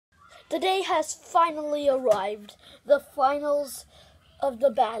The day has finally arrived. The finals of the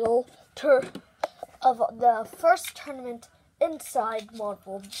battle of the first tournament inside in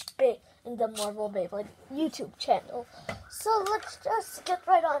the Marvel Beyblade YouTube channel. So let's just get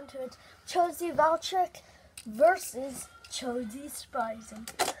right on to it. Chozy Valtryek versus Chozy Spryzen.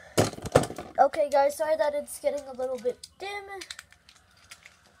 Okay guys, sorry that it's getting a little bit dim.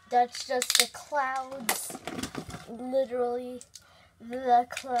 That's just the clouds. Literally the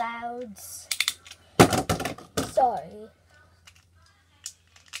clouds. Sorry.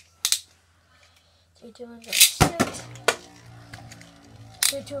 3, 2, 1, go shoot.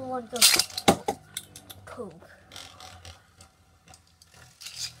 3, 2, 1, go poop.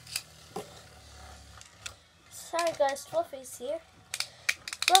 Sorry guys, Fluffy's here.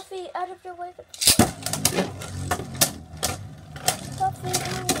 Fluffy, out of your way. Fluffy,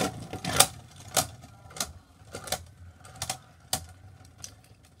 move.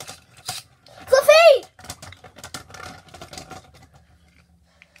 Fluffy!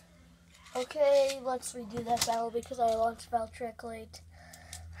 Okay, let's redo that battle because I launched Valtryek late.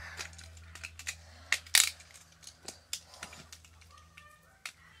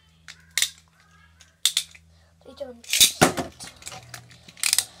 They don't shoot.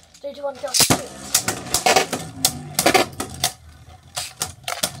 They don't go shoot.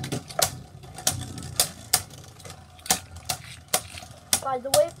 By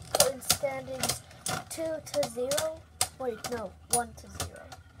the way, current standings 2-0. Wait, no, 1-0.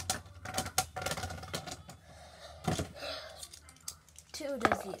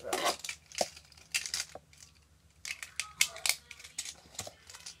 2-0.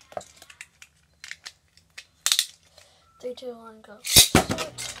 3, 2, 1, go shoot.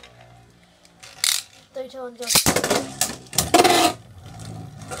 3, 2, 1, go shoot.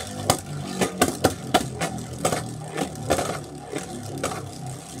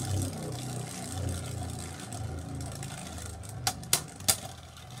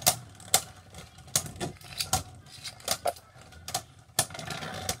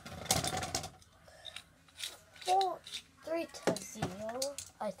 Well, 3-0,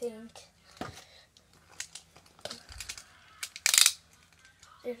 I think.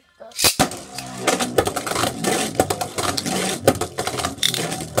 There it goes.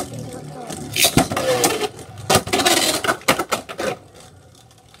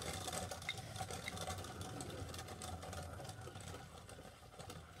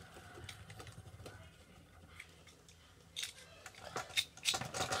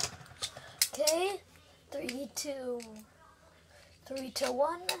 Okay, 3, 2,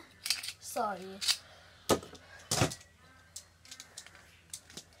 1. Sorry.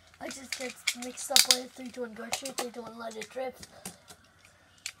 I just get mixed up with 3, 2, 1, go shoot, 3, 2, 1, let it drip.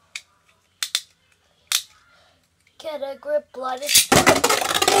 Get a grip, let it drip.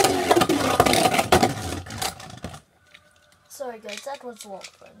 Sorry guys, that was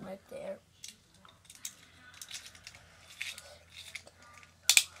Waltryek right there.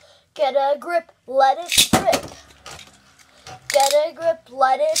 Get a grip, let it drip. Get a grip,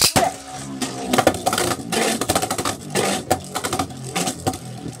 let it drip.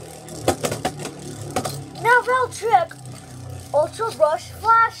 Now Valtryek, Ultra Rush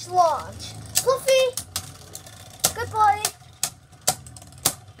Flash Launch. Fluffy, goodbye.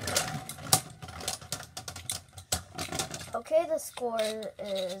 Okay, the score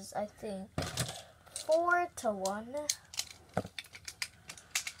is, I think, 4-1.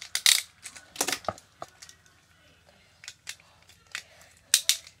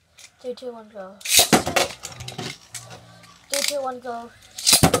 3, 2, 1, go. 3, 2, 1, go.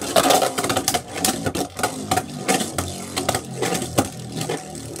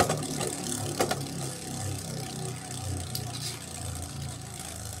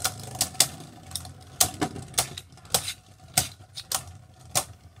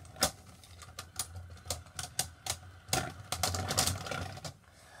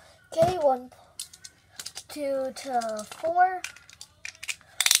 Okay, 1-2-4.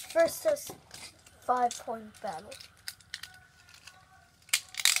 First is 5-point battle.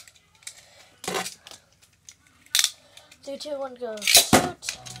 Three, 2, 1, go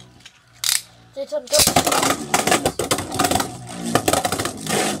shoot. 3, 2, 1, go shoot.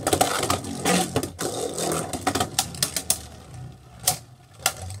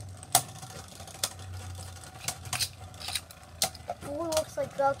 Ooh, looks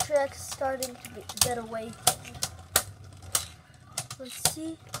like Valtryek's starting to get away from me. Let's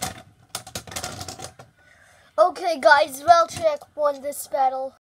see. Okay guys, Valtryek won this battle.